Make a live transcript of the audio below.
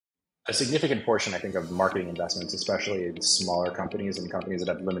A significant portion, I think, of marketing investments, especially in smaller companies and companies that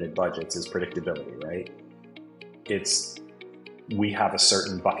have limited budgets, is predictability, right? We have a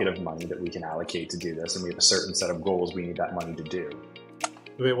certain bucket of money that we can allocate to do this, and we have a certain set of goals we need that money to do.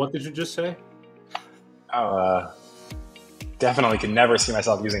 Wait, what did you just say? Definitely can never see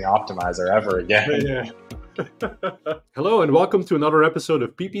myself using Optimizer ever again. Yeah. Hello and welcome to another episode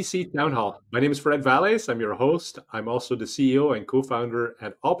of PPC Town Hall. My name is Fred Valles. I'm your host. I'm also the CEO and co-founder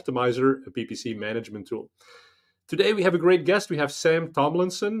at Optimizer, a PPC management tool. Today we have a great guest. We have Sam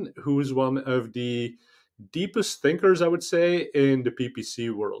Tomlinson, who is one of the deepest thinkers, I would say, in the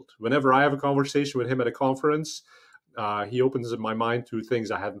PPC world. Whenever I have a conversation with him at a conference, he opens up my mind to things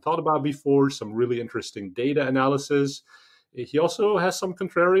I hadn't thought about before, some really interesting data analysis. He also has some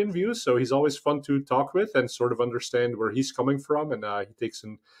contrarian views, so he's always fun to talk with and sort of understand where he's coming from. And he takes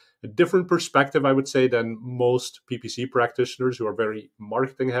a different perspective, I would say, than most PPC practitioners who are very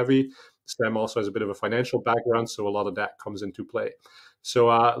marketing heavy. Sam also has a bit of a financial background, so a lot of that comes into play. So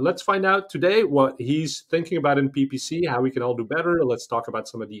let's find out today what he's thinking about in PPC, how we can all do better. Let's talk about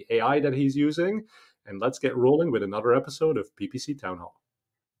some of the AI that he's using, and let's get rolling with another episode of PPC Town Hall.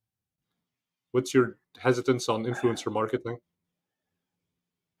 What's your hesitance on influencer marketing?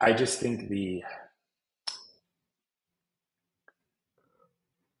 I just think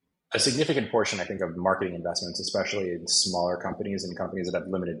a significant portion, I think, of marketing investments, especially in smaller companies and companies that have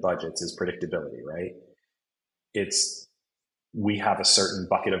limited budgets, is predictability, right? We have a certain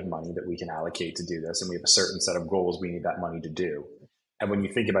bucket of money that we can allocate to do this, and we have a certain set of goals we need that money to do. And when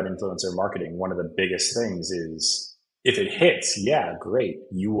you think about influencer marketing, one of the biggest things is if it hits, yeah, great,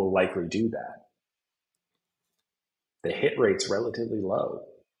 you will likely do that. The hit rate's relatively low.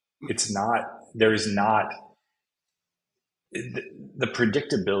 There's not the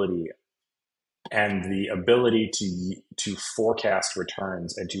predictability and the ability to forecast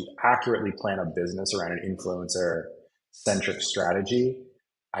returns and to accurately plan a business around an influencer-centric strategy,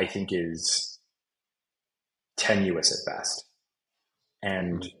 I think is tenuous at best.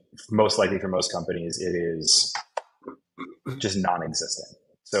 And most likely for most companies, it is just non-existent.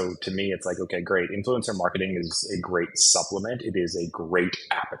 So to me, it's like, okay, great. Influencer marketing is a great supplement. It is a great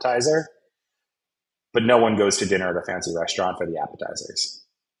appetizer, but no one goes to dinner at a fancy restaurant for the appetizers.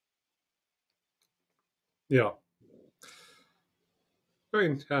 Yeah. I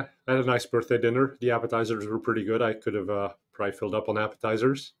mean, I had a nice birthday dinner. The appetizers were pretty good. I could have probably filled up on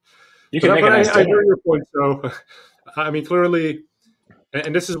appetizers. You can make a nice dinner. I hear your point. So, I mean, clearly,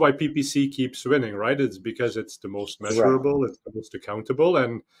 and this is why PPC keeps winning, right? It's because it's the most measurable, it's the most accountable,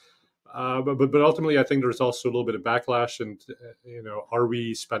 and but ultimately, I think there's also a little bit of backlash. And are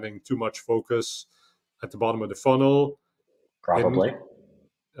we spending too much focus at the bottom of the funnel? Probably.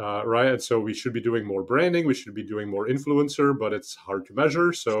 Right, and so we should be doing more branding. We should be doing more influencer, but it's hard to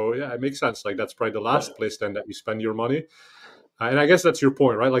measure. So yeah, it makes sense. Like that's probably the last place then that you spend your money. And I guess that's your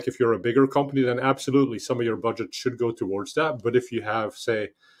point, right? Like if you're a bigger company, then absolutely some of your budget should go towards that. But if you have, say,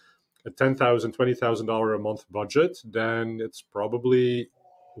 a $10,000, $20,000 a month budget, then it's probably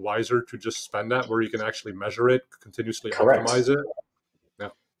wiser to just spend that where you can actually measure it, continuously optimize it. Yeah.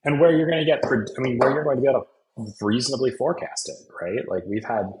 And where you're going to where you're going to be able to reasonably forecast it, right? Like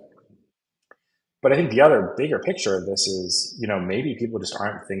but I think the other bigger picture of this is, maybe people just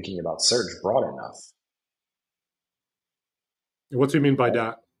aren't thinking about search broad enough. What do you mean by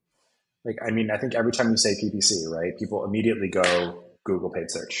that? I think every time you say PPC, right, people immediately go Google paid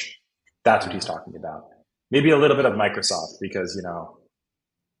search. That's what he's talking about. Maybe a little bit of Microsoft because,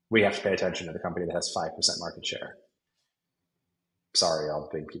 we have to pay attention to the company that has 5% market share. Sorry, all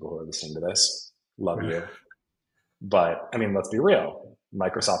the big people who are listening to this. Love you. But, let's be real.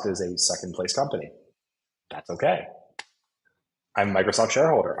 Microsoft is a second place company. That's okay. I'm a Microsoft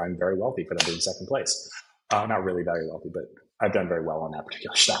shareholder. I'm very wealthy for them being second place. Not really very wealthy, but I've done very well on that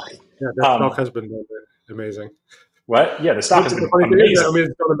particular stock. Yeah, that stock has been amazing. What? Yeah, the stock has been amazing.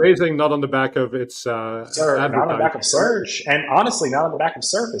 It's been amazing, not on the back of its not on the back of search, and honestly, not on the back of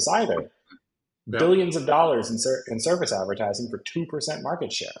Surface either. Yeah. Billions of dollars in Surface advertising for 2%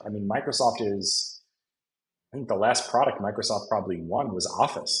 market share. Microsoft is, I think the last product Microsoft probably won was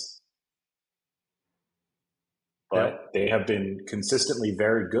Office. But they have been consistently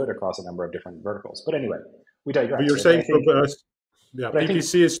very good across a number of different verticals. But anyway, we digress. But you're saying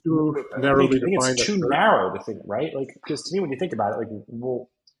PPC is too narrowly defined. It's too narrow to think, right? Because to me, when you think about it,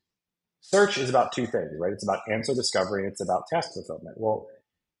 search is about two things, right? It's about answer discovery and it's about task fulfillment. Well,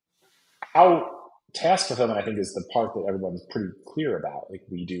 task fulfillment, I think, is the part that everyone's pretty clear about.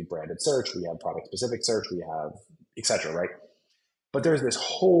 We do branded search, we have product-specific search, we have et cetera, right? But there's this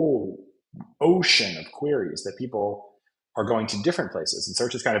whole ocean of queries that people are going to different places, and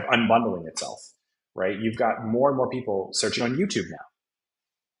search is kind of unbundling itself, right? You've got more and more people searching on YouTube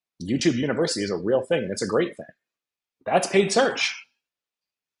now. YouTube University is a real thing, and it's a great thing. That's paid search.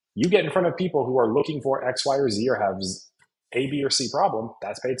 You get in front of people who are looking for X, Y, or Z, or have A, B, or C problem,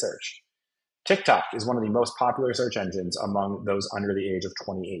 that's paid search. TikTok is one of the most popular search engines among those under the age of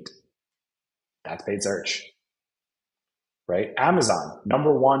 28. That's paid search, right? Amazon,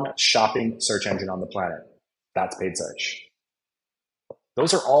 #1 shopping search engine on the planet. That's paid search.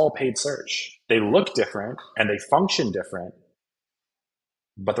 Those are all paid search. They look different and they function different,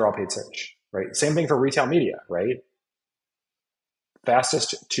 but they're all paid search, right? Same thing for retail media, right?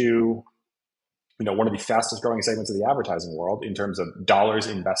 Fastest to, one of the fastest growing segments of the advertising world in terms of dollars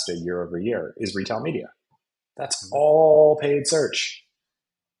invested year over year is retail media. That's all paid search.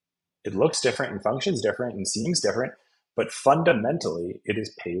 It looks different and functions different and seems different, but fundamentally it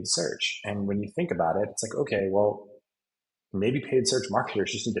is paid search. And when you think about it, it's like, okay, well, maybe paid search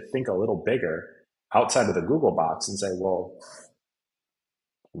marketers just need to think a little bigger outside of the Google box and say, well,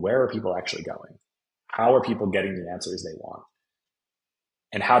 where are people actually going? How are people getting the answers they want?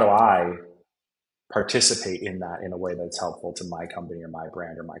 And how do I participate in that in a way that's helpful to my company or my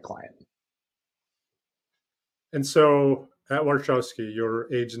brand or my client? And so at Warschawski,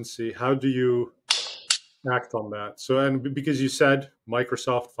 your agency, how do you act on that? So, and because you said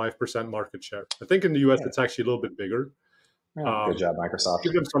Microsoft 5% market share, I think in the US it's actually a little bit bigger. Good job, Microsoft.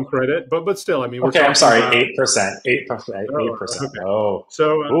 Give them some credit, but still, I mean, okay, I'm sorry, 8%. 8%. Okay. Oh,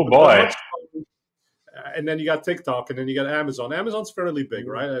 so oh boy. And then you got TikTok, and then you got Amazon. Amazon's fairly big,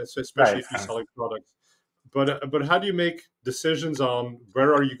 right? So especially if you're selling products. But how do you make decisions on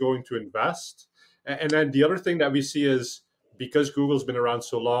where are you going to invest? And then the other thing that we see is because Google's been around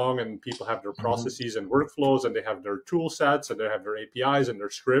so long and people have their processes and workflows and they have their tool sets and they have their APIs and their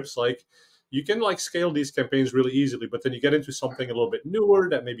scripts, like you can like scale these campaigns really easily, but then you get into something a little bit newer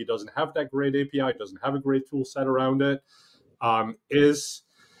that maybe doesn't have that great API, doesn't have a great tool set around it. Is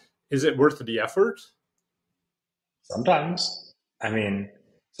it worth the effort? Sometimes. I mean,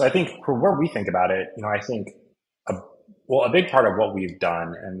 so I think for where we think about it, I think a big part of what we've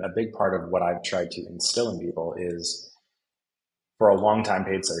done and a big part of what I've tried to instill in people is for a long time,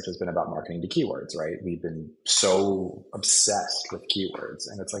 paid search has been about marketing to keywords, right? We've been so obsessed with keywords,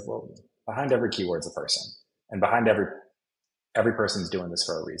 and it's like, well, behind every keyword's a person, and behind every person's doing this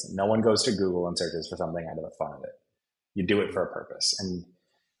for a reason. No one goes to Google and searches for something out of the fun of it. You do it for a purpose. And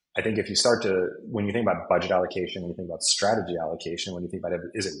I think if you start to, when you think about budget allocation, when you think about strategy allocation, when you think about it,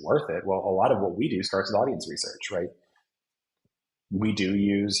 is it worth it? Well, a lot of what we do starts with audience research, right? We do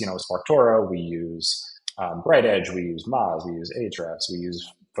use, SparkToro, we use Bright Edge, we use Moz, we use Ahrefs, we use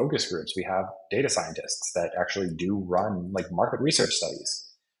focus groups. We have data scientists that actually do run like market research studies.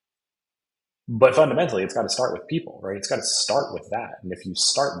 But fundamentally, it's got to start with people, right? It's got to start with that. And if you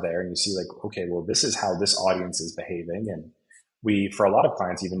start there and you see like, okay, well, this is how this audience is behaving. And we, for a lot of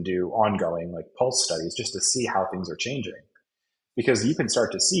clients, even do ongoing like pulse studies just to see how things are changing. Because you can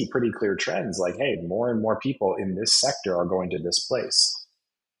start to see pretty clear trends like, hey, more and more people in this sector are going to this place.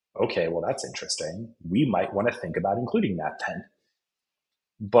 Okay, well, that's interesting. We might want to think about including that then.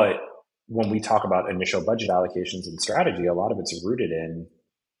 But when we talk about initial budget allocations and strategy, a lot of it's rooted in,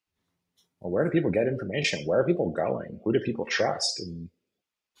 well, where do people get information? Where are people going? Who do people trust? And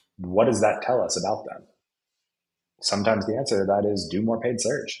what does that tell us about them? Sometimes the answer to that is do more paid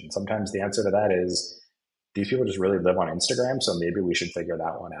search. And sometimes the answer to that is these people just really live on Instagram, so maybe we should figure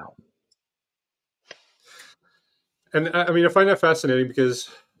that one out. And I mean, I find that fascinating because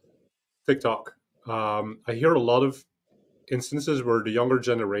TikTok, I hear a lot of instances where the younger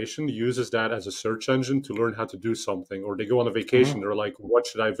generation uses that as a search engine to learn how to do something, or they go on a vacation. They're like, what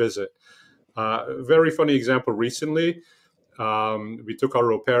should I visit? Very funny example recently. We took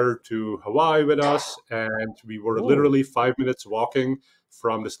our au pair to Hawaii with us, and we were literally 5 minutes walking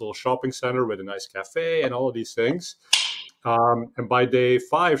from this little shopping center with a nice cafe and all of these things. And by day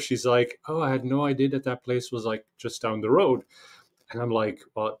 5, she's like, oh, I had no idea that place was like just down the road. And I'm like,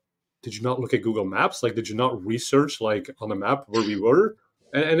 well, did you not look at Google Maps? Like, did you not research like on a map where we were?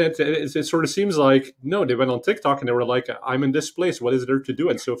 And it sort of seems like, no, they went on TikTok and they were like, I'm in this place. What is there to do?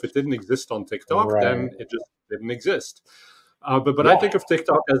 And so if it didn't exist on TikTok, then it just didn't exist. But I think of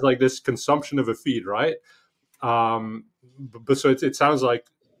TikTok as like this consumption of a feed, right? But so it sounds like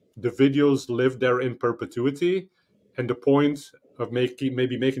the videos live there in perpetuity. And the point of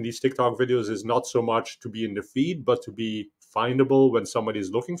making these TikTok videos is not so much to be in the feed, but to be findable when somebody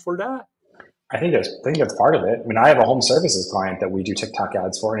is looking for that. I think that's part of it. I mean, I have a home services client that we do TikTok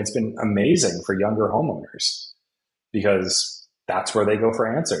ads for, and it's been amazing for younger homeowners because that's where they go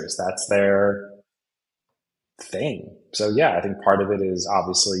for answers. That's their thing. So yeah, I think part of it is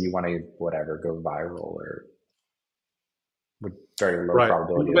obviously you want to whatever go viral or with very low Right.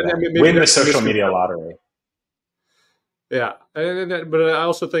 probability of But that maybe win the that's the social media misconception. lottery. Yeah, but I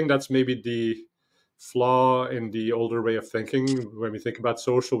also think that's maybe the flaw in the older way of thinking. When we think about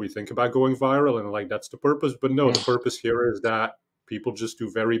social, we think about going viral, and like that's the purpose. But no, the purpose here is that people just do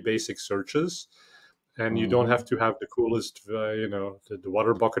very basic searches, and you don't have Mm-hmm. to have the coolest, the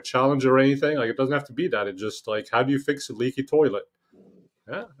water bucket challenge or anything. Like it doesn't have to be that. It just like how do you fix a leaky toilet?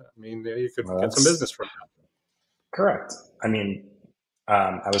 Yeah, I mean you could Well, get some business that's from correct. I mean,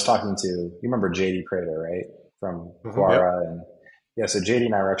 I was talking to you remember JD Prater, right, from that. Yep. Quora, and yeah. So JD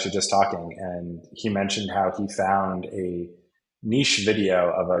and I were actually just talking, and he mentioned how he found a niche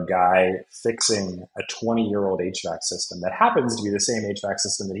video of a guy fixing a 20-year-old HVAC system that happens to be the same HVAC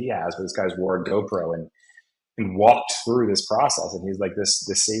system that he has, but this guy's wore a GoPro and walked through this process, and he's like, this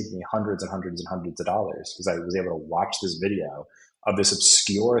saved me hundreds and hundreds and hundreds of dollars because I was able to watch this video of this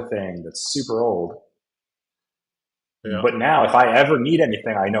obscure thing that's super old, Yeah. but now if I ever need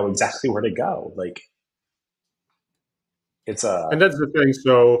anything, I know exactly where to go. Like it's a And that's the thing.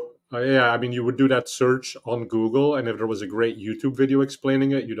 So, yeah, I mean, you would do that search on Google, and if there was a great YouTube video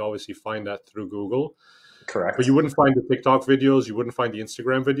explaining it, you'd obviously find that through Google. But correct. you wouldn't find the TikTok videos, you wouldn't find the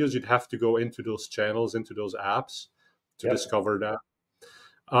Instagram videos. You'd have to go into those channels, into those apps to Yep. discover that.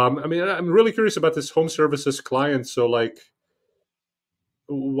 I mean, I'm really curious about this home services client. So, like,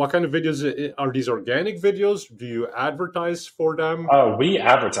 what kind of videos are these? Organic videos? Do you advertise for them? Oh, we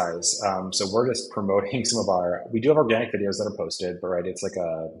advertise. So we're just promoting some of our. We do have organic videos that are posted, but right, it's like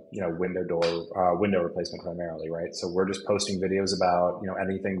a window door window replacement primarily, right? So we're just posting videos about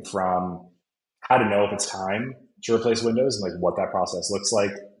anything from how to know if it's time to replace windows and like what that process looks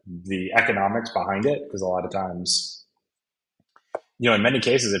like, the economics behind it, because a lot of times, in many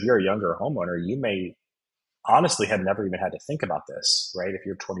cases, if you're a younger homeowner, you may honestly have never even had to think about this, right? If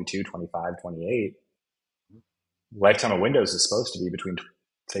you're 22, 25, 28, lifetime of Windows is supposed to be between,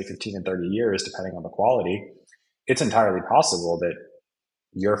 say, 15 and 30 years, depending on the quality. It's entirely possible that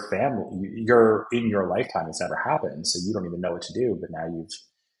you're in your lifetime, it's never happened. So you don't even know what to do. But now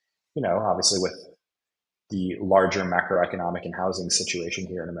obviously with the larger macroeconomic and housing situation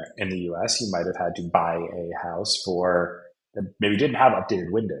here in the US, you might have had to buy a house that maybe didn't have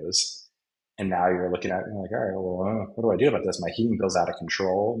updated windows. And now you're looking at it and you're like, all right, well, what do I do about this? My heating bill's out of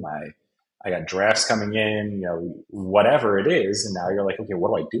control. I got drafts coming in, whatever it is. And now you're like, okay, what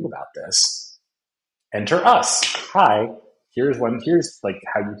do I do about this? Enter us. Hi, here's like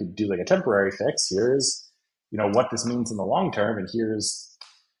how you could do like a temporary fix. Here's, what this means in the long term. And here's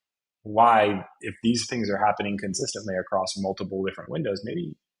why, if these things are happening consistently across multiple different windows,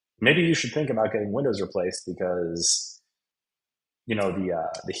 maybe you should think about getting windows replaced because,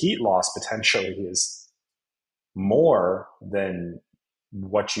 the heat loss potentially is more than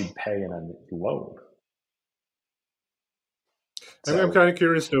what you'd pay in a loan. I mean, I'm So, kind of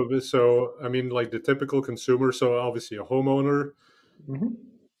curious though. So, I mean, like the typical consumer, so obviously a homeowner. mhm.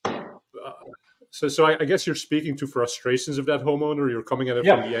 Uh, so I guess you're speaking to frustrations of that homeowner. You're coming at it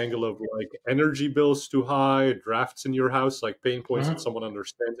from Yeah. the angle of like energy bills too high, drafts in your house, like pain points that Mhm. someone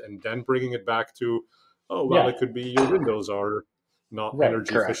understands, and then bringing it back to, oh well, Yeah. it could be your windows are not Right.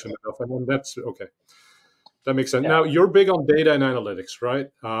 energy Correct. efficient enough, and then that's okay. That makes sense. Yeah. Now you're big on data and analytics,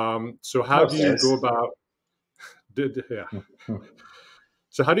 right? So how do Most you go days. about? Yeah. Mhm.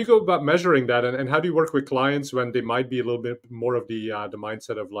 So how do you go about measuring that, and how do you work with clients when they might be a little bit more of the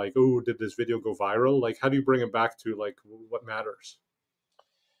mindset of like, oh, did this video go viral? Like, how do you bring it back to like what matters?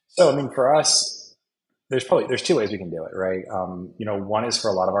 So, I mean, for us, there's two ways we can do it, right? One is for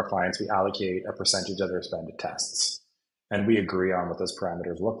a lot of our clients, we allocate a percentage of their spend to tests, and we agree on what those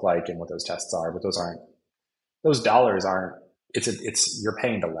parameters look like and what those tests are. But those dollars aren't. It's you're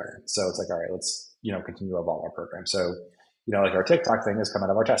paying to learn. So it's like, all right, let's continue to evolve our program. So like our TikTok thing has come out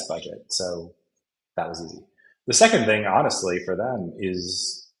of our test budget, so that was easy. The second thing, honestly, for them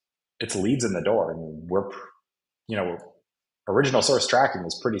is it's leads in the door. I mean, you know original source tracking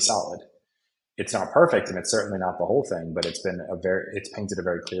is pretty solid. It's not perfect and it's certainly not the whole thing, but it's painted a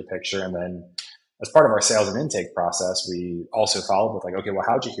very clear picture. And then as part of our sales and intake process, we also followed with like, okay, well,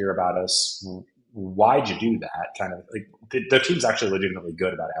 how'd you hear about us? Why'd you do that? Kind of like the team's actually legitimately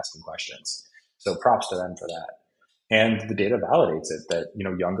good about asking questions. So props to them for that. And the data validates it that,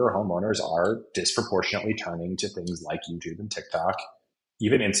 younger homeowners are disproportionately turning to things like YouTube and TikTok,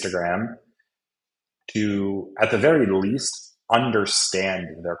 even Instagram, to, at the very least, understand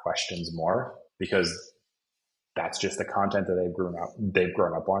their questions more because that's just the content that they've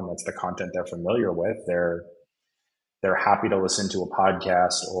grown up on. That's the content they're familiar with. They're happy to listen to a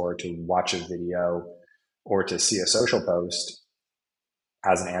podcast or to watch a video or to see a social post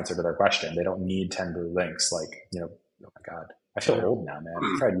as an answer to their question. They don't need 10 blue links. Like, oh my God, I feel Yeah. old now,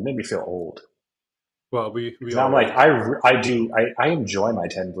 man. Fred, you made me feel old. Well, we Because now I'm are like, old. I enjoy my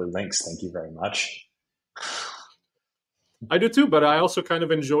 10 blue links. Thank you very much. I do too, but I also kind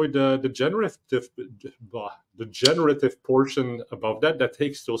of enjoyed the generative portion above that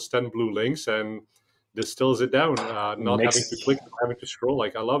takes those 10 blue links and distills it down, not having to Makes, click, not having to scroll.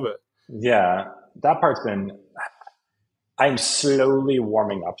 Like, I love it. yeah, that part's been, I'm slowly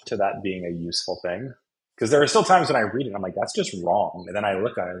warming up to that being a useful thing. Because there are still times when I read it, I'm like, that's just wrong. And then I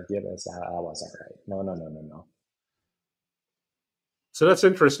look at it, yeah, that wasn't right. No, no, no, no, no. So that's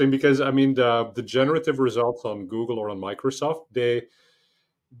interesting because I mean the generative results on Google or on Microsoft,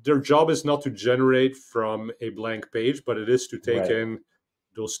 their job is not to generate from a blank page, but it is to take Right. in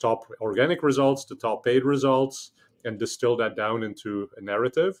those top organic results, the top paid results, and distill that down into a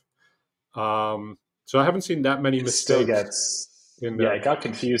narrative. So I haven't seen that many It still mistakes gets, in yeah, there. it got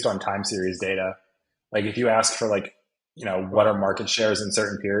confused on time series data. Like if you ask for like, what Right. are market shares in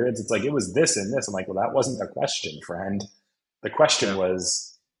certain periods? It's like, it was this and this. I'm like, well, that wasn't the question, friend. The question Yeah.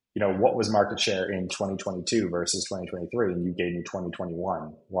 was, what was market share in 2022 versus 2023? And you gave me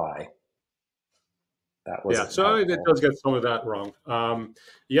 2021. Why? That Yeah, wasn't so it helpful. does get some of that wrong.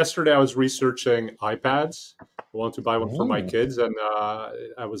 Yesterday, I was researching iPads. I want to buy one for my Mm, kids, and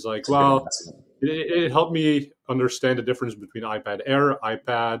I was like, it's a good well, investment. it helped me understand the difference between iPad Air,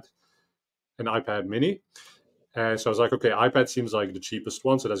 iPad, and iPad Mini. And so I was like, okay, iPad seems like the cheapest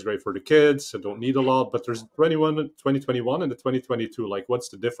one, so that's great for the kids. I don't need a lot, but there's 2021 and the 2022. Like, what's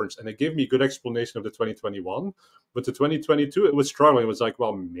the difference? And it gave me a good explanation of the 2021. But the 2022, it was struggling. It was like,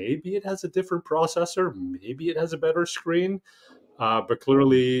 well, maybe it has a different processor, maybe it has a better screen, but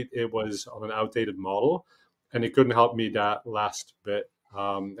clearly it was on an outdated model, and it couldn't help me that last bit.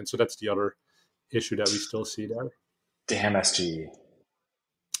 And so that's the other issue that we still see there. Damn SG.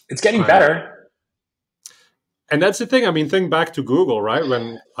 It's getting I know. better. And that's the thing. I mean, think back to Google, right?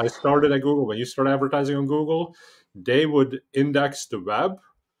 When I started at Google, when you start advertising on Google, they would index the web.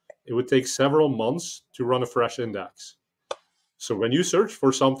 It would take several months to run a fresh index. So when you search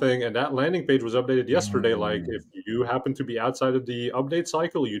for something and that landing page was updated yesterday, like Mm, if you happen to be outside of the update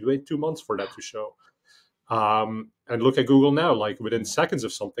cycle, you'd wait 2 months for that to show. And look at Google now, like within seconds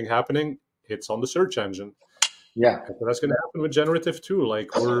of something happening, it's on the search engine. yeah, And so that's going to happen with generative too. Like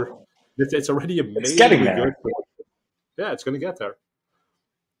it's already it's getting amazingly good. there. Yeah, it's going to get there.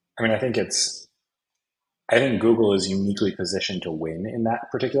 I mean, I think Google is uniquely positioned to win in that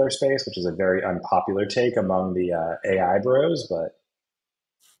particular space, which is a very unpopular take among the AI bros. But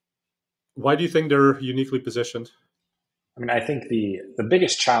Why do you think they're uniquely positioned? I think the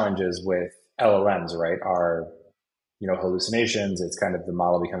biggest challenges with LLMs, right, are hallucinations. It's kind of the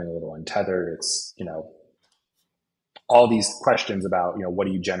model becoming a little untethered. It's all these questions about what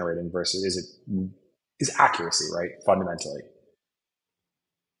are you generating versus is accuracy, right? Fundamentally,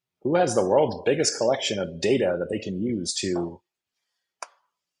 who has the world's biggest collection of data that they can use to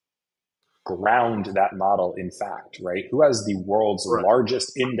ground that model in fact, right? Who has the world's Right,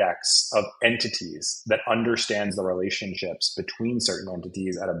 largest index of entities that understands the relationships between certain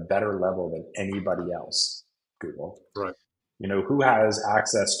entities at a better level than anybody else? Google. right. Who has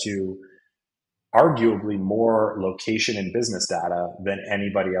access to arguably more location and business data than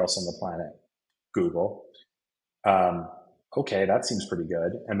anybody else on the planet? Google. Um, okay, that seems pretty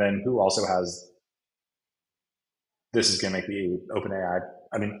good. And then who also has, this is going to make the OpenAI,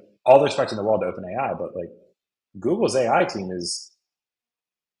 all the respect in the world to OpenAI, but like Google's AI team is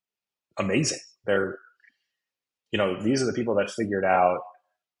amazing. They're, these are the people that figured out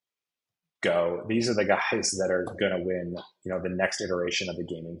Go. These are the guys that are going to win, the next iteration of the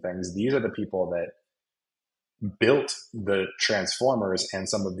gaming things. These are the people that built the transformers and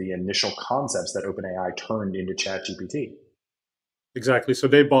some of the initial concepts that OpenAI turned into ChatGPT. Exactly. So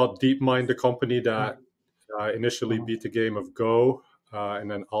they bought DeepMind, the company that initially Mhm. beat the game of Go and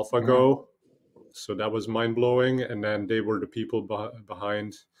then Mhm. AlphaGo. So that was mind blowing. And then they were the people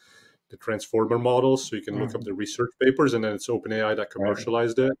behind the transformer models. So you can look up Mhm. the research papers, and then it's OpenAI that Right.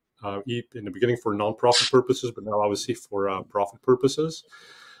 commercialized it in the beginning for non-profit purposes, but now obviously for profit purposes.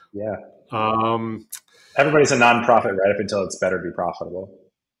 Yeah. Um, Everybody's a nonprofit right up until it's better to be profitable.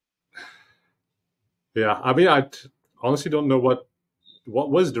 yeah, I mean, I honestly don't know what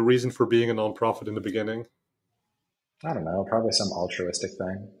was the reason for being a nonprofit in the beginning. I don't know, probably some altruistic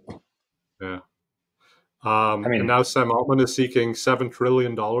thing. Yeah. I And mean, now Sam Altman is seeking $7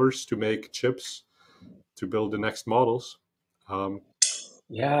 trillion to make chips to build the next models. Um,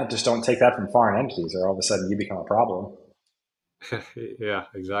 yeah, just don't take that from foreign entities, or all of a sudden you become a problem. yeah,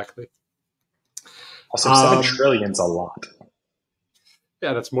 exactly. Also, 7 trillion's a lot.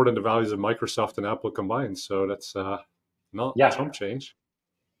 Yeah, that's more than the values of Microsoft and Apple combined. So that's not Yeah, chump change.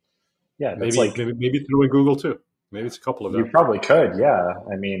 yeah, that's Maybe like maybe through Google too. Maybe it's a couple of you them. probably could. Yeah,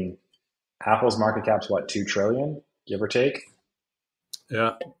 I mean, Apple's market cap's what, 2 trillion, give or take.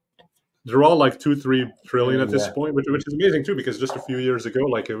 Yeah, they're all like 2-3 trillion at this Yeah, point, which is amazing too, because just a few years ago,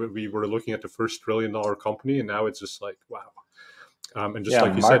 like we were looking at the first $1 trillion company, and now it's just like wow. And just yeah,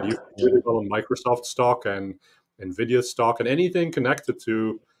 like you said, you yeah. really well on Microsoft stock and Nvidia stock, and anything connected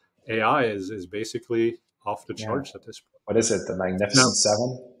to AI is basically off the Yeah. charts at this What is it? The point. Magnificent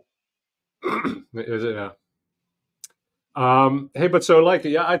Seven? Now, is it? Hey, but so like,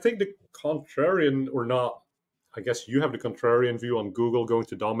 yeah, I think the contrarian or not, I guess you have the contrarian view on Google going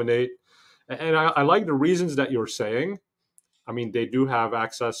to dominate. And I like the reasons that you're saying. I mean, they do have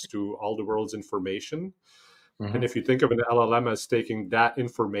access to all the world's information. And if Hmm. you think of an LLM as taking that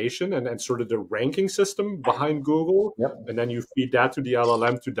information and sort of the ranking system behind Google, Yep. and then you feed that to the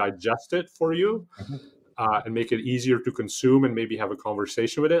LLM to digest it for you Hmm. and make it easier to consume and maybe have a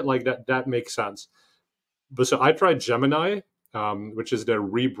conversation with it, like that makes sense. But so I tried Gemini, which is their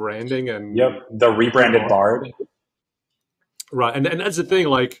rebranding Yep. and The rebranded relaunch. Bard. Right, and that's the thing.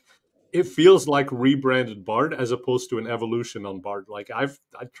 Like, it feels like rebranded Bard as opposed to an evolution on Bard. Like I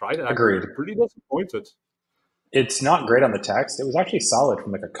tried it, I'm Agreed. pretty disappointed. It's not great on the text. It was actually solid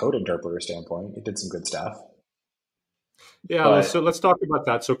from like a code interpreter standpoint. It did some good stuff. Yeah, But let's talk about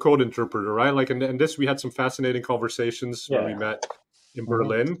that. So code interpreter, right? Like, and this we had some fascinating conversations when we yeah. met in Hmm.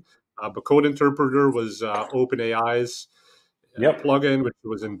 Berlin. But code interpreter was OpenAI's Yep. plugin, which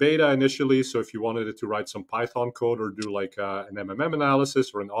was in beta initially. So if you wanted it to write some Python code or do like an MMM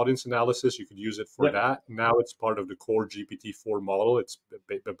analysis or an audience analysis, you could use it for Yep. that. Now it's part of the core GPT-4 model. It's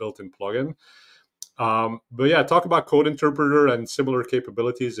a built-in plugin. But yeah, talk about code interpreter and similar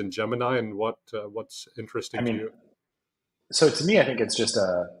capabilities in Gemini and what's I interesting to mean, you. so to me, I think it's just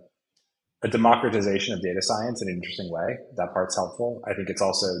a democratization of data science in an interesting way. That part's helpful. I think it's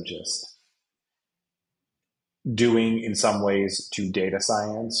also just doing in some ways to data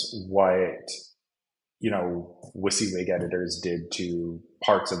science what, WYSIWYG editors did to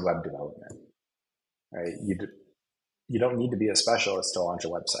parts of web development, right? You don't need to be a specialist to launch a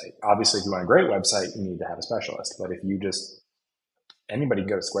website. Obviously, if you want a great website, you need to have a specialist. But if you just, anybody can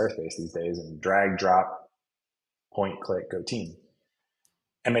go to Squarespace these days and drag, drop, point, click, go team.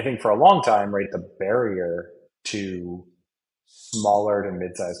 And I think for a long time, right, the barrier to smaller to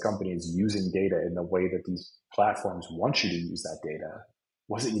mid-sized companies using data in the way that these platforms want you to use that data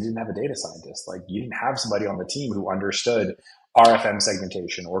was that you didn't have a data scientist. Like you didn't have somebody on the team who understood RFM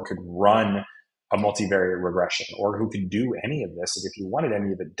segmentation or could run a multivariate regression or who could do any of this. And if you wanted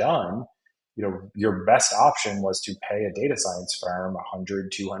any of it done, your best option was to pay a data science firm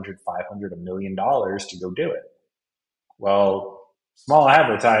 100, 200, 500, $1 million to go do it. Well, small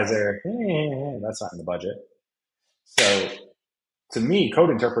advertiser, that's not in the budget. So to me, code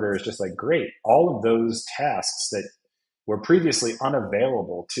interpreter is just like great. All of those tasks that were previously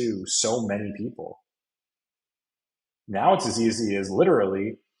unavailable to so many people. Now it's as easy as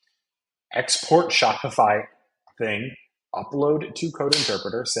literally export Shopify thing, upload to code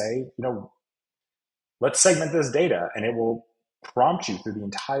interpreter, say, let's segment this data, and it will prompt you through the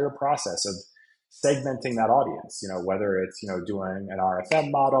entire process of segmenting that audience. Whether it's doing an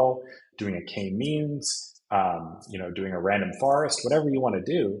RFM model, doing a k-means, doing a random forest, whatever you want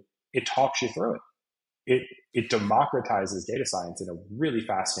to do, it talks you through it. It democratizes data science in a really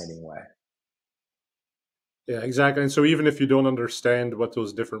fascinating way. Yeah, exactly. And so even if you don't understand what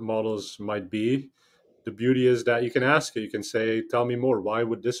those different models might be, the beauty is that you can ask it. You can say, "Tell me more. Why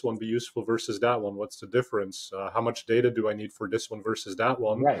would this one be useful versus that one? What's the difference? How much data do I need for this one versus that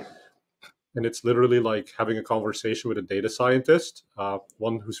one?" Right. And it's literally like having a conversation with a data scientist,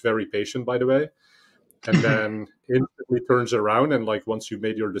 one who's very patient, by the way, and then instantly turns around and like once you've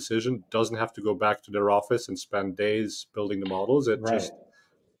made your decision, doesn't have to go back to their office and spend days building the models. It Right. just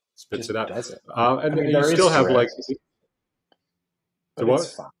spits it Just out. does it. I And mean, you there still is have like drift, to but what?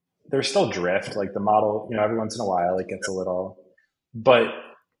 it's fine. There's still drift. Like the model, every once in a while it gets a little, but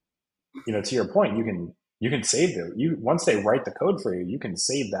to your point, you can save it. Once they write the code for you, you can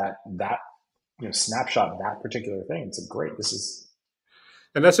save that snapshot that particular thing. It's a great.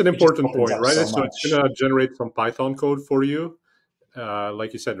 And that's an It just important opens point, up right? so So it's much. going to generate some Python code for you.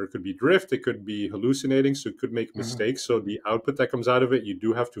 Like you said, there could be drift, it could be hallucinating, so it could make Hmm. mistakes. So the output that comes out of it, you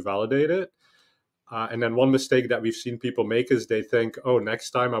do have to validate it. And then one mistake that we've seen people make is they think, oh,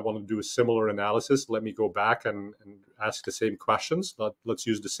 next time I want to do a similar analysis, let me go back and ask the same questions. Let's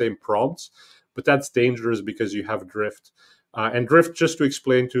use the same prompts. But that's dangerous because you have drift. And drift, just to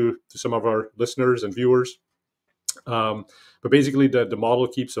explain to some of our listeners and viewers, but basically the model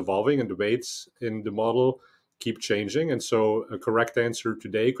keeps evolving and the weights in the model keep changing. And so a correct answer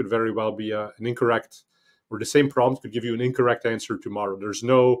today could very well be an incorrect, or the same prompt could give you an incorrect answer tomorrow.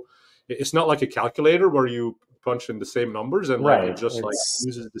 It's not like a calculator where you punch in the same numbers and like it Right. just like It's,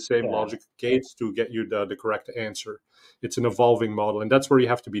 uses the same yeah, logic gates to get you the correct answer. It's an evolving model, and that's where you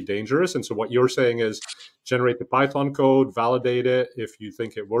have to be dangerous. And so what you're saying is generate the Python code, validate it. If you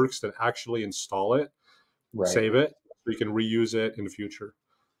think it works, then actually install it, right. save it, so you can reuse it in the future,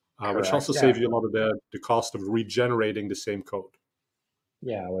 which Correct. also Yeah. saves you a lot of the cost of regenerating the same code.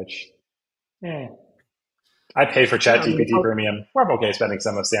 Yeah. Which, eh, I pay for Yeah, I mean, ChatGPT premium. I'm okay spending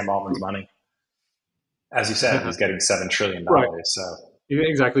some of Sam Altman's money. As you said, he's getting right. $7 trillion. So Yeah,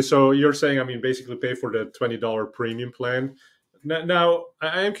 exactly. So you're saying, I mean, basically pay for the $20 premium plan. Now,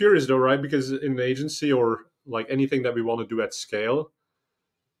 I am curious though, right? Because in the agency or like anything that we want to do at scale,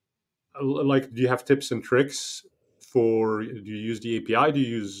 like, do you have tips and tricks for? Do you use the API? Do you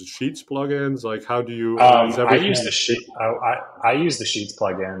use Sheets plugins? Like, how do you? Is I everything? use the sheet. I use the Sheets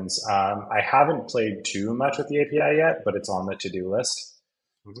plugins. I haven't played too much with the API yet, but it's on the to-do list.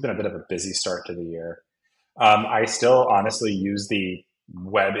 It's Mhm. been a bit of a busy start to the year. I still honestly use the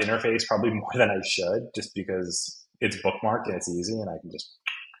web interface probably more than I should, just because it's bookmarked and it's easy, and I can just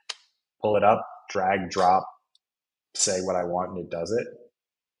pull it up, drag, drop, say what I want, and it does it.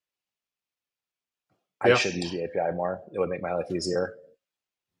 I Yeah. should use the API more. It would make my life easier.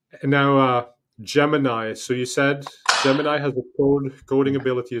 And now Gemini. So you said Gemini has a coding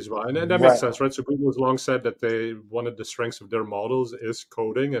ability as well, and that makes Right. sense, right? So Google has long said that one of the strengths of their models is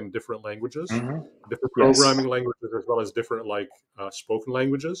coding and different languages, Hmm. different Yes. programming languages, as well as different like spoken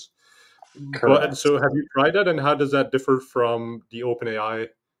languages. But Correct. so have you tried that, and how does that differ from the OpenAI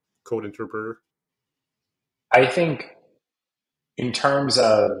code interpreter? I think in terms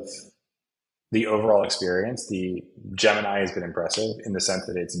of the overall experience, the Gemini has been impressive in the sense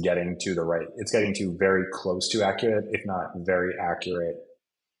that it's getting to very close to accurate, if not very accurate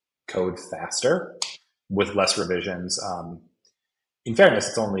code faster with less revisions. In fairness,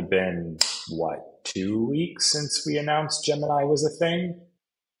 it's only been, what, 2 weeks since we announced Gemini was a thing?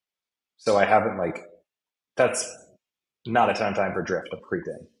 So I haven't, that's not a ton of time for drift of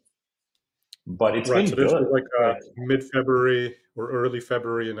creeping. But it's Right. So been this was good. like a mid-February or early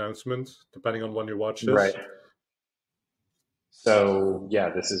February announcement, depending on when you watch Right. this. So yeah,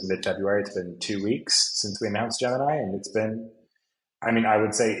 this is mid-February. It's been 2 weeks since we announced Gemini, and it's been, I mean, I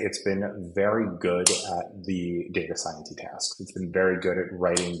would say it's been very good at the data science tasks. It's been very good at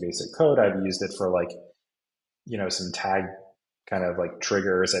writing basic code. I've used it for some tag kind of like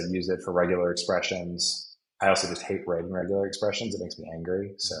triggers. I've used it for regular expressions. I also just hate writing regular expressions. It makes me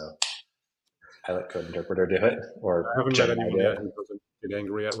angry. So I let Code Interpreter do it or I haven't met Gemini anyone do yet it. who doesn't get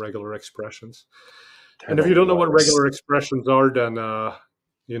angry at regular expressions. They're And if the you don't know what worst. regular expressions are, then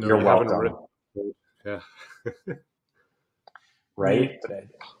You're you haven't written. welcome, Yeah. right?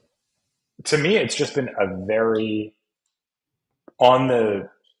 But to me, it's just been a very on the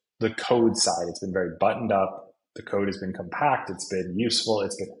code side. It's been very buttoned up. The code has been compact. It's been useful.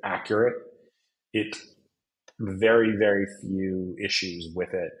 It's been accurate. It very very few issues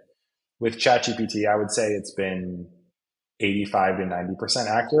with it. With ChatGPT, I would say it's been 85 to 90%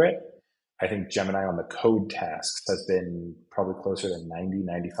 accurate. I think Gemini on the code tasks has been probably closer to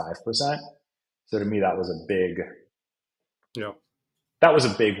 90-95%. So to me, Yeah. that was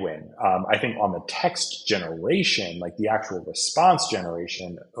a big win. I think on the text generation, like the actual response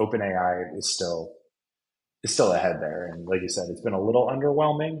generation, OpenAI is still ahead there. And like you said, it's been a little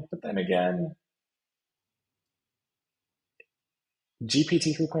underwhelming. But then again,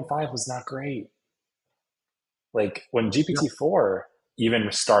 GPT 3.5 was not great. Like when Yeah. GPT 4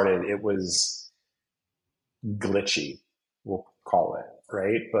 even started, it was glitchy, we'll call it,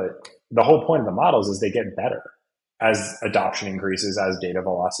 right? But the whole point of the models is they get better as adoption increases, as data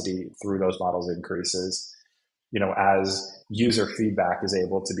velocity through those models increases, as user feedback is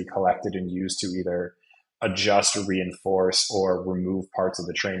able to be collected and used to either adjust, reinforce, or remove parts of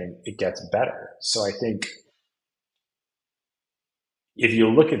the training, it gets better. So I think if you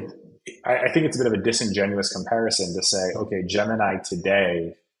look at, I think it's a bit of a disingenuous comparison to say, okay, Gemini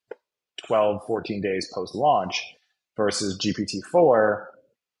today, 12, 14 days post launch versus GPT-4,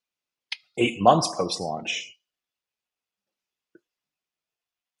 8 months post launch.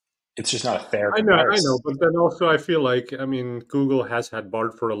 It's just not a fair I know, comparison. but then also I feel like Google has had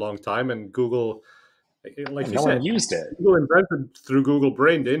Bard for a long time, and Google, like And you no one said, used it. Google invented through Google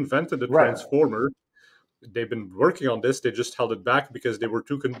Brain. They invented the Right. transformer. They've been working on this. They just held it back because they were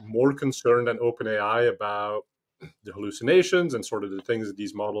more concerned than OpenAI about the hallucinations and sort of the things that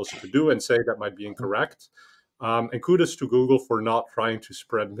these models could do and say that might be incorrect. And kudos to Google for not trying to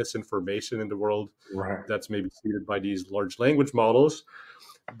spread misinformation in the world Right. that's maybe seeded by these large language models.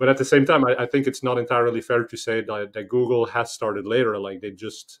 But at the same time, I think it's not entirely fair to say that Google has started later. Like they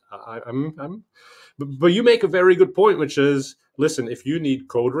just, but you make a very good point, which is, listen, if you need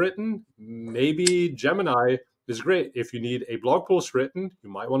code written, maybe Gemini is great. If you need a blog post written, you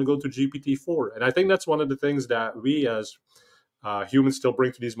might want to go to GPT-4. And I think that's one of the things that we as humans still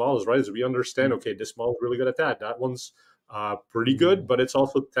bring to these models, right? Is we understand, okay, this model is really good at that. That one's pretty good, but it's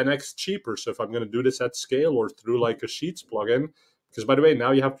also 10x cheaper. So if I'm going to do this at scale or through like a Sheets plugin, because by the way,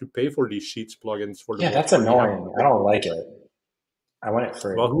 now you have to pay for these Sheets plugins for the Yeah, most that's part. annoying. I don't like it. I want it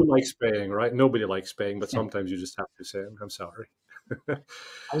free. Well, who likes paying, right? Nobody likes paying, but sometimes you just have to say, I'm sorry.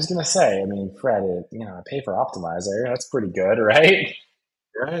 I was gonna say, I mean, Fred, I pay for Optimizer. That's pretty good, right?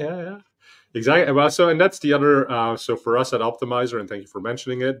 Yeah. Exactly. Well, so, and that's the other, so for us at Optimizer, and thank you for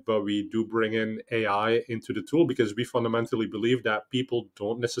mentioning it, but we do bring in AI into the tool because we fundamentally believe that people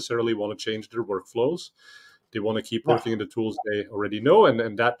don't necessarily want to change their workflows. They want to keep No. working in the tools they already know,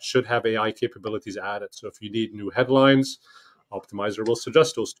 and that should have AI capabilities added. So if you need new headlines, Optimizer will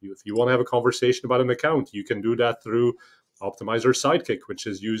suggest those to you. If you want to have a conversation about an account, you can do that through Optimizer Sidekick, which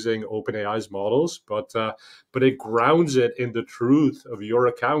is using OpenAI's models, but it grounds it in the truth of your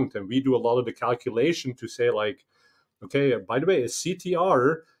account. And we do a lot of the calculation to say, like, okay, by the way, a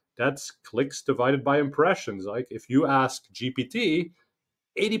CTR, that's clicks divided by impressions. Like if you ask GPT,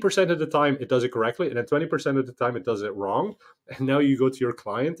 80% of the time it does it correctly, and then 20% of the time it does it wrong. And now you go to your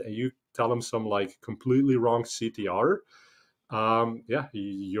client and you tell them some like completely wrong CTR. Yeah,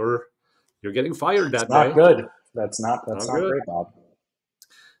 you're getting fired It's that not day. good. That's not Not good. great, Bob.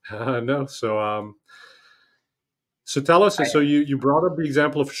 No. So tell us. So you brought up the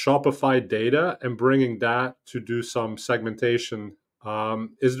example of Shopify data and bringing that to do some segmentation.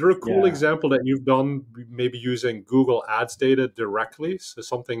 Is there a cool Yeah. example that you've done, maybe using Google Ads data directly? So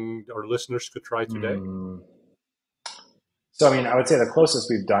something our listeners could try today. So, I mean, I would say the closest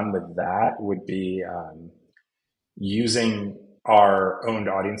we've done with that would be using our owned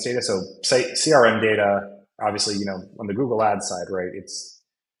audience data. So, say CRM data, obviously, on the Google Ads side, right? It's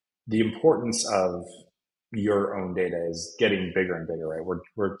the importance of your own data is getting bigger and bigger, right?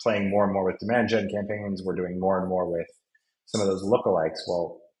 We're playing more and more with demand gen campaigns. We're doing more and more with some of those lookalikes.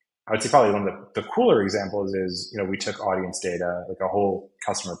 Well, I would say probably one of the cooler examples is, we took audience data, like a whole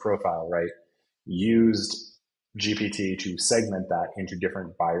customer profile, right? Used GPT to segment that into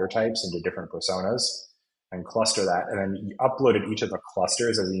different buyer types, into different personas, and cluster that. And then you uploaded each of the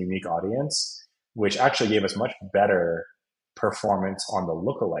clusters as a unique audience, which actually gave us much better performance on the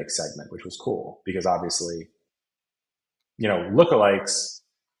lookalike segment, which was cool because obviously, lookalikes,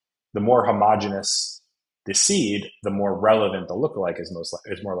 the more homogenous the seed, the more relevant the lookalike is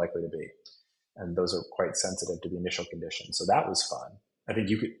more likely to be, and those are quite sensitive to the initial conditions. So that was fun. I think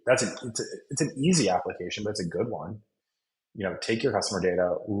it's an easy application, but it's a good one. Take your customer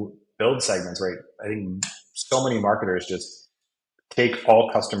data, build segments, right? I think so many marketers just take all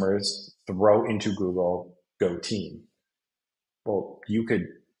customers, throw into Google, go team. Well, you could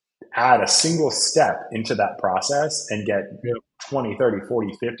add a single step into that process and get 20, 30,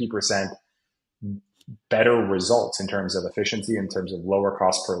 40, 50% better results in terms of efficiency, in terms of lower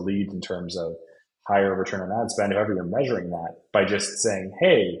cost per lead, in terms of higher return on ad spend, however you're measuring that, by just saying,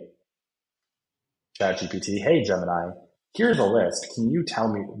 hey, ChatGPT, hey, Gemini, here's a list. Can you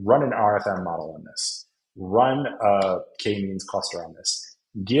tell me, run an RFM model on this, run a K-means cluster on this,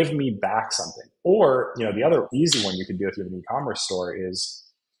 give me back something. Or, the other easy one you can do if you have an e-commerce store is,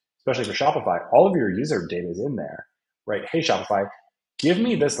 especially for Shopify, all of your user data is in there, right? Hey, Shopify, give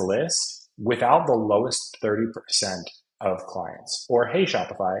me this list without the lowest 30% of clients. Or hey,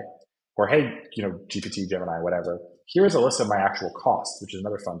 Shopify, or hey, GPT, Gemini, whatever, here's a list of my actual costs, which is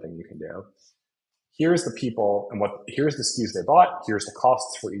another fun thing you can do. Here's the people and here's the SKUs they bought. Here's the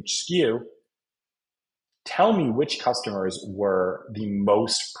costs for each SKU. Tell me which customers were the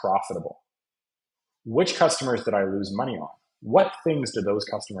most profitable. Which customers did I lose money on? What things do those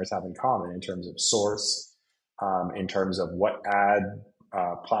customers have in common in terms of source, in terms of what ad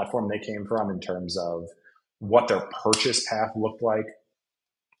platform they came from, in terms of what their purchase path looked like?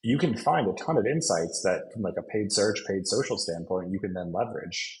 You can find a ton of insights that from like a paid search, paid social standpoint, you can then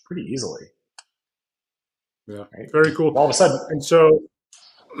leverage pretty easily. Yeah, right? very cool. All of a sudden, and so,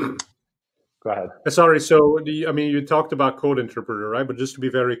 go ahead. Sorry. So, you talked about code interpreter, right? But just to be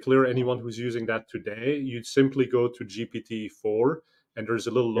very clear, anyone who's using that today, you'd simply go to GPT-4, and there's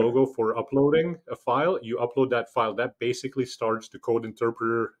a little logo for uploading a file. You upload that file. That basically starts the code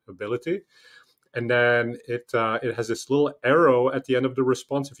interpreter ability. And then it has this little arrow at the end of the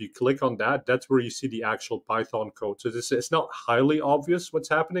response. If you click on that, that's where you see the actual Python code. So it's not highly obvious what's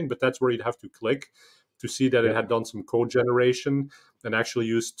happening, but that's where you'd have to click to see that it Yep. had done some code generation and actually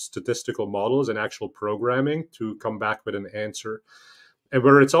used statistical models and actual programming to come back with an answer. And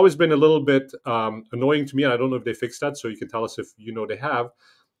where it's always been a little bit annoying to me, and I don't know if they fixed that, so you can tell us if you know they have,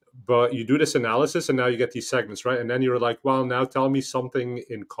 but you do this analysis and now you get these segments, right? And then you're like, well, now tell me something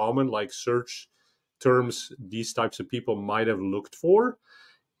in common, like search terms these types of people might have looked for.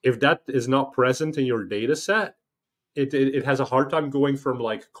 If that is not present in your data set, it has a hard time going from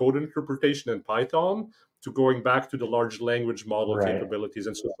like code interpretation in Python to going back to the large language model Right. capabilities.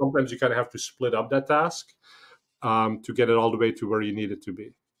 And so sometimes you kind of have to split up that task to get it all the way to where you need it to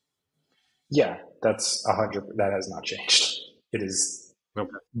be. Yeah, that's 100. That has not changed. It is,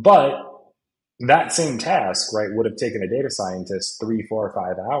 Okay. but that same task, right, would have taken a data scientist 3, 4,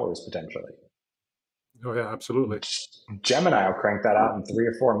 5 hours potentially. Oh yeah, absolutely. Gemini will crank that out in 3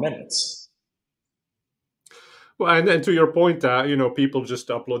 or 4 minutes. Well, and then to your point, people just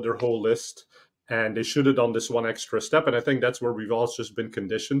upload their whole list and they should have done this one extra step. And I think that's where we've all just been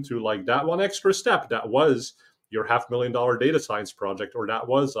conditioned to, like, that one extra step. That was your $500,000 data science project, or that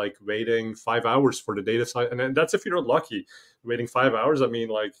was like waiting 5 hours for the data science. And then that's if you're lucky. Waiting 5 hours, I mean,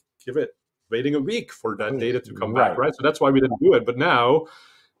 like, give it waiting a week for that data to come back, Right. right? So that's why we didn't do it. But now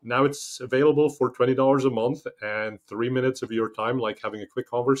it's available for $20 a month and 3 minutes of your time, like having a quick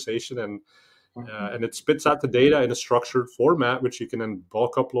conversation, and it spits out the data in a structured format, which you can then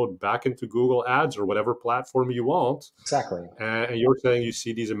bulk upload back into Google Ads or whatever platform you want. Exactly. And you're saying you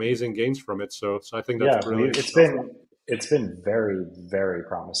see these amazing gains from it. So I think that's Yeah, brilliant it's stuff. been very, very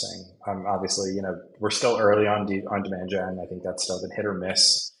promising. Obviously, we're still early on demand gen. I think that's still been hit or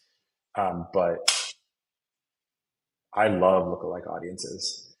miss. But I love lookalike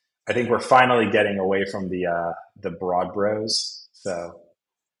audiences. I think we're finally getting away from the broad bros. So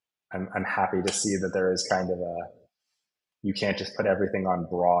I'm happy to see that there is kind of you can't just put everything on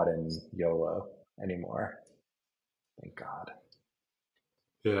broad and YOLO anymore. Thank God.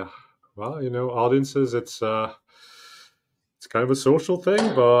 Yeah. Well, audiences, it's kind of a social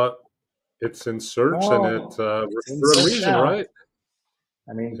thing, but it's in search and it Well, it's works in for a search reason, now. right?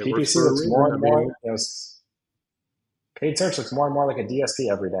 I mean, It works PPC for a looks more reason. I and more, mean, paid search looks more and more like a DSP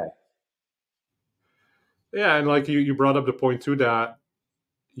every day. yeah, and like you brought up the point too that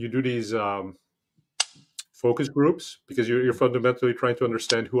you do these focus groups because you're fundamentally trying to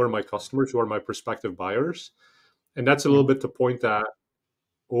understand who are my customers, who are my prospective buyers. And that's a little Mhm. bit the point that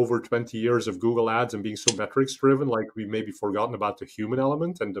over 20 years of Google Ads and being so metrics driven, like we maybe forgotten about the human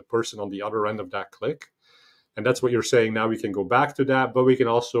element and the person on the other end of that click. And that's what you're saying. Now we can go back to that, but we can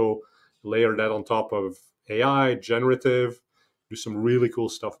also layer that on top of AI, generative, do some really cool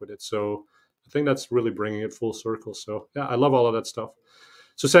stuff with it. So I think that's really bringing it full circle. So yeah, I love all of that stuff.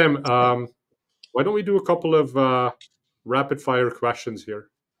 So Sam, why don't we do a couple of rapid fire questions here?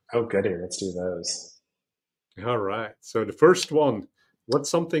 Oh, goody. Let's do those. All right. So the first one, what's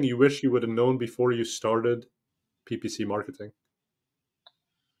something you wish you would have known before you started PPC marketing?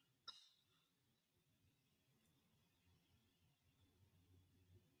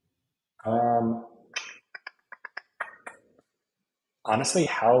 Um, Honestly,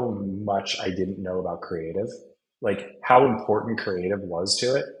 how much I didn't know about creative, like how important creative was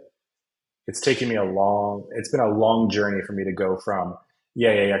to it. It's been a long journey for me to go from,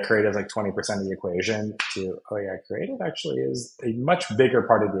 yeah, creative is like 20% of the equation to, oh yeah, creative actually is a much bigger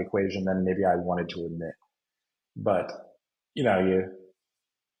part of the equation than maybe I wanted to admit. But, you know, you,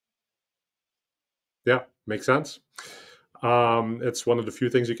 Yeah, makes sense. It's one of the few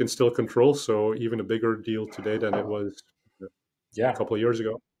things you can still control. So even a bigger deal today than it was a yeah, couple of years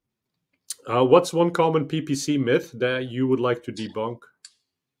ago. What's one common PPC myth that you would like to debunk?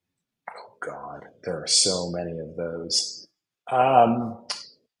 oh God, there are so many of those. Um,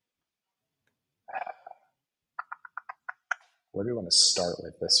 Where do you want to start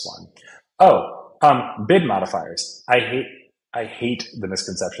with this one? Oh, bid modifiers. I hate the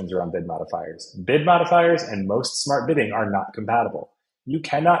misconceptions around bid modifiers. Bid modifiers and most smart bidding are not compatible. You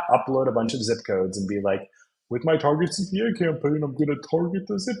cannot upload a bunch of zip codes and be like, with my target CPA campaign, I'm going to target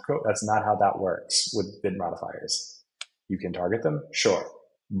the zip code. That's not how that works with bid modifiers. You can target them, sure,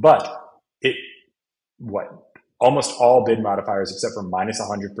 but it what almost all bid modifiers except for minus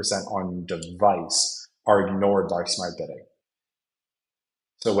 100% on device are ignored by smart bidding.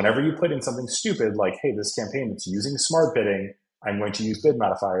 So whenever you put in something stupid like, hey, this campaign that's using smart bidding, I'm going to use bid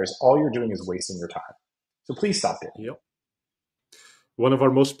modifiers, all you're doing is wasting your time. So please stop doing it. Yep. One of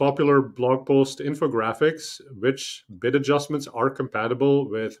our most popular blog post infographics, which bid adjustments are compatible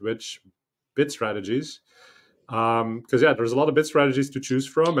with which bid strategies. Because yeah, there's a lot of bid strategies to choose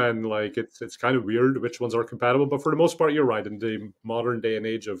from, and like it's kind of weird which ones are compatible. But for the most part, you're right. In the modern day and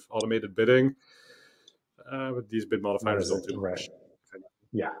age of automated bidding, these bid What modifiers is it? don't do Right. much.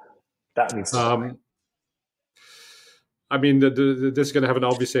 Yeah, that needs to go away. Um, I mean, this is going to have an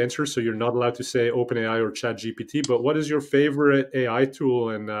obvious answer, so you're not allowed to say OpenAI or ChatGPT. But what is your favorite AI tool,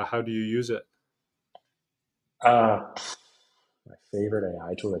 and how do you use it? Uh, my favorite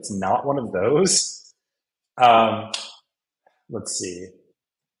AI tool. It's not one of those. Um, let's see.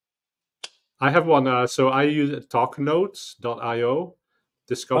 I have one. So I use TalkNotes.io.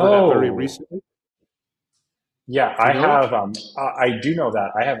 Discovered that very Oh, recently. yeah, Do you I know it? have. I do know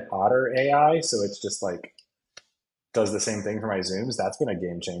that. I have Otter AI, so it's just like does the same thing for my Zooms. That's been a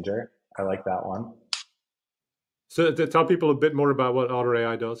game changer. I like that one. So to tell people a bit more about what Otter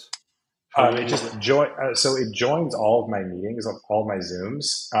AI does, how do you It use it? just so it joins all of my meetings, all of my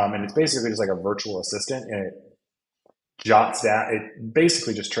Zooms, and it's basically just like a virtual assistant, and it jots down. It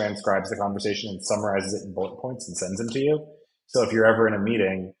basically just transcribes the conversation and summarizes it in bullet points and sends them to you. So if you're ever in a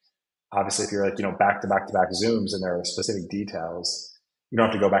meeting, obviously if you're like back to back to back Zooms and there are specific details, you don't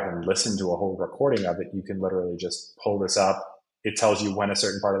have to go back and listen to a whole recording of it. You can literally just pull this up. It tells you when a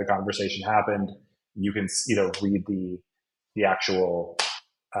certain part of the conversation happened. You can read the actual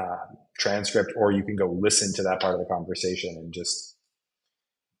uh, transcript, or you can go listen to that part of the conversation and just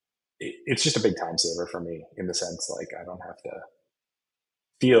it's just a big time saver for me in the sense like I don't have to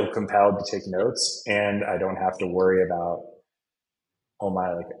feel compelled to take notes and I don't have to worry about oh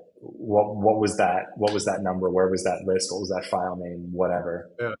my like what was that number, where was that list, what was that file name, whatever.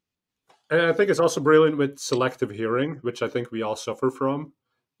 Yeah. And I think it's also brilliant with selective hearing, which I think we all suffer from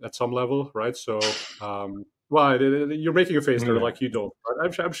at some level, right? So, well, you're making a face there Mm. like you don't. But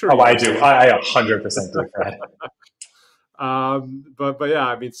I'm sure Oh, you I do. do. I 100% do, Fred. But yeah,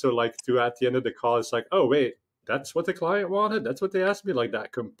 I mean, so like to at the end of the call, it's like, oh wait, that's what the client wanted. That's what they asked me. Like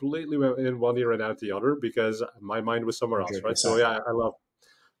that completely went in one ear and out the other because my mind was somewhere else, right? So 100%. yeah, I love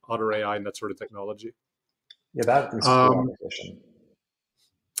Otter AI and that sort of technology. Yeah, that is a cool Um, application.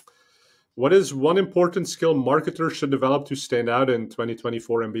 what is one important skill marketers should develop to stand out in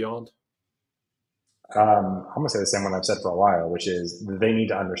 2024 and beyond? I'm gonna say the same one I've said for a while, which is they need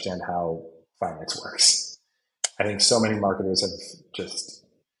to understand how finance works. I think so many marketers have just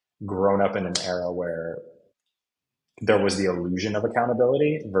grown up in an era where there was the illusion of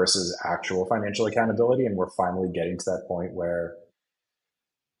accountability versus actual financial accountability, and we're finally getting to that point where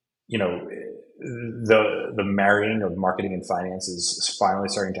you know the marrying of marketing and finance is finally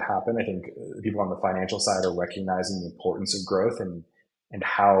starting to happen. I think people on the financial side are recognizing the importance of growth and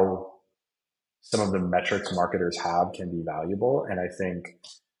how some of the metrics marketers have can be valuable. And I think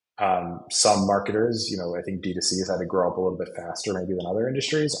some marketers, I think D2C has had to grow up a little bit faster maybe than other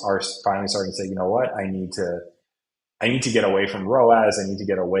industries, are finally starting to say, you know what, I need to get away from ROAS. I need to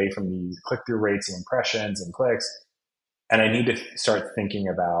get away from these click through rates and impressions and clicks. And I need to start thinking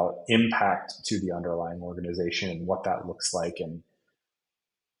about impact to the underlying organization and what that looks like and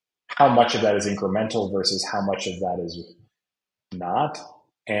how much of that is incremental versus how much of that is not.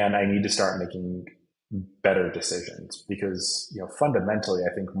 And I need to start making better decisions because, fundamentally,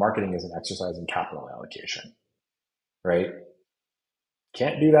 I think marketing is an exercise in capital allocation, right?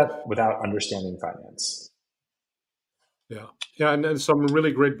 Can't do that without understanding finance. Yeah. Yeah. And then some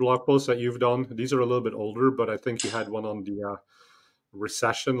really great blog posts that you've done. These are a little bit older, but I think you had one on the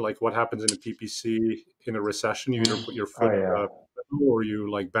recession, like what happens in a PPC in a recession. You either put your Oh foot yeah. or you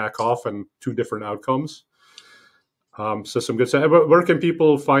like back off, and two different outcomes. So some good stuff. Where can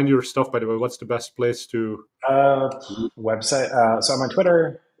people find your stuff, by the way? What's the best place to? Uh, Website. So I'm on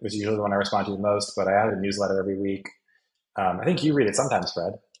Twitter, which is usually the one I respond to the most, but I have a newsletter every week. I think you read it sometimes,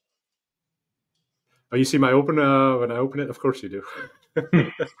 Fred. Oh, you see my open when I open it? Of course you do.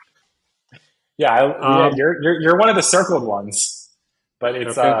 Yeah, yeah, um, you're one of the circled ones, but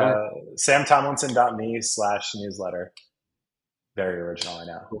it's okay. samtomlinson.me/newsletter. Very original, I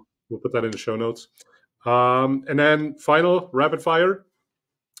know. We'll put that in the show notes. And then final rapid fire.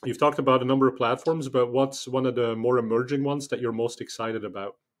 You've talked about a number of platforms, but what's one of the more emerging ones that you're most excited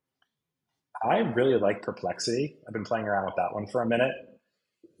about? I really like Perplexity. I've been playing around with that one for a minute.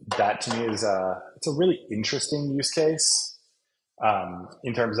 That to me is it's a really interesting use case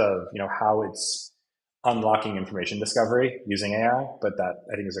in terms of how it's unlocking information discovery using AI. But that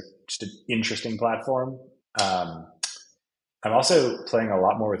I think is just an interesting platform. Um, I'm also playing a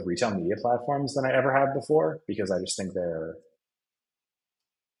lot more with retail media platforms than I ever have before because I just think they're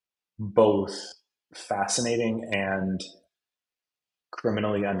both fascinating and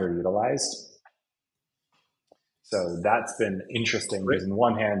criminally underutilized. So that's been interesting Great. because on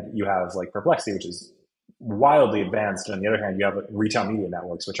one hand you have like Perplexity, which is wildly advanced, and on the other hand you have retail media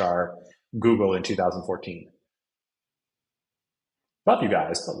networks, which are Google in 2014. Love you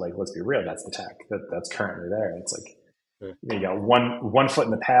guys, but like let's be real, that's the tech that's currently there. It's like you got one foot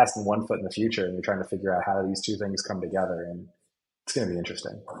in the past and one foot in the future, and you're trying to figure out how these two things come together, and it's going to be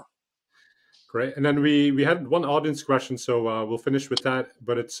interesting. Great. And then we had one audience question, so we'll finish with that.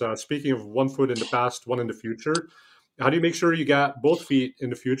 But it's speaking of one foot in the past, one in the future. How do you make sure you got both feet in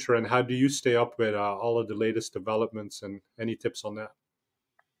the future, and how do you stay up with all of the latest developments, and any tips on that?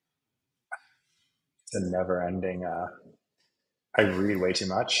 It's a never-ending. I read way too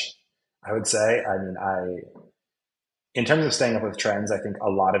much, I would say. I mean, in terms of staying up with trends, I think a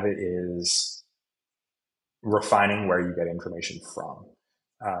lot of it is refining where you get information from.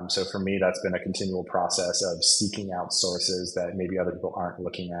 So for me, that's been a continual process of seeking out sources that maybe other people aren't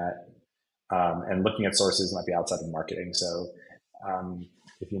looking at, and looking at sources might be outside of marketing. So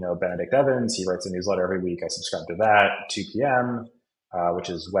if you know Benedict Evans, he writes a newsletter every week. I subscribe to that. 2 p.m., which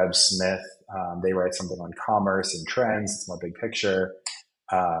is Webb Smith. They write something on commerce and trends. It's more big picture.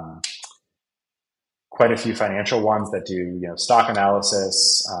 Quite a few financial ones that do stock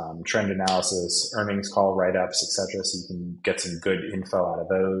analysis, trend analysis, earnings call write-ups, etc. So you can get some good info out of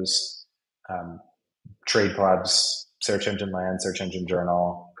those. Trade clubs, Search Engine Land, Search Engine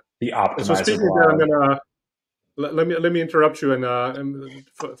Journal, the Optimizer So speaking blog. of that, I'm gonna let me interrupt you, and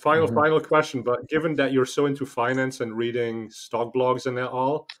final question. But given that you're so into finance and reading stock blogs and that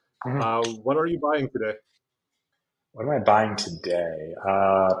all, what are you buying today? What am I buying today?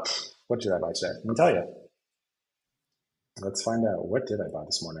 What did I buy today? Let me tell you. Let's find out. What did I buy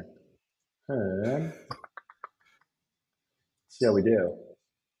this morning? See how we do.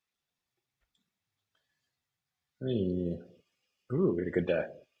 Ooh, we had a good day.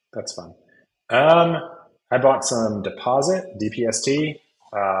 That's fun. I bought some deposit, DPST,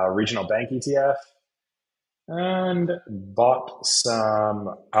 regional bank ETF, and bought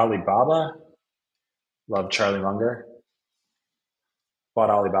some Alibaba. Love Charlie Munger. Bought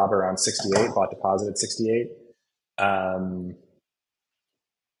Alibaba around 68, bought deposit at 68.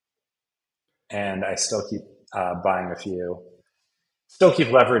 And I still keep buying a few. Still keep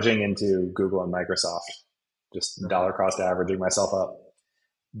leveraging into Google and Microsoft. Just dollar cost averaging myself up.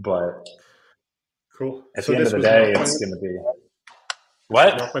 But cool. At the end of the day, it's going to be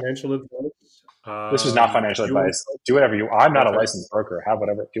what? Not financial advice. This was not financial advice. Do whatever you. I'm not a licensed broker. Have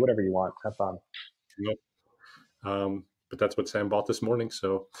whatever. Do whatever you want. Have fun. But that's what Sam bought this morning.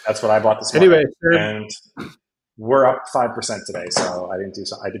 So that's what I bought this morning. Anyway, and we're up 5% today. So I didn't do.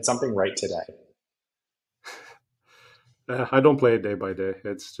 I did something right today. I don't play it day by day.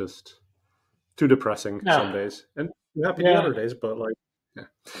 It's just too depressing some days, and happy the other days. But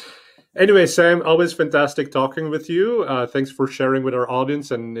Anyway, Sam, always fantastic talking with you. Thanks for sharing with our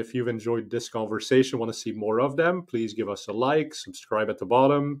audience. And if you've enjoyed this conversation, want to see more of them, please give us a like, subscribe at the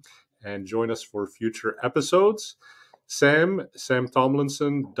bottom, and join us for future episodes. Sam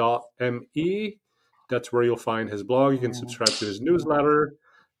Tomlinson.me. That's where you'll find his blog. You can subscribe to his newsletter.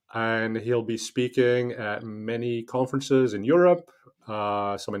 And he'll be speaking at many conferences in Europe,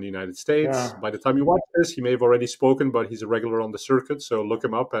 some in the United States. Yeah. By the time you watch this, he may have already spoken, but he's a regular on the circuit. So look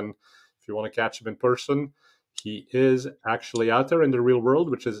him up. And if you want to catch him in person, he is actually out there in the real world,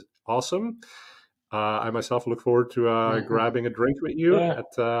 which is awesome. I myself look forward to grabbing a drink with you at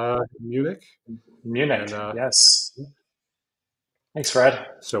Munich. And, yes. Thanks, Fred.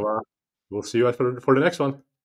 So we'll see you for the next one.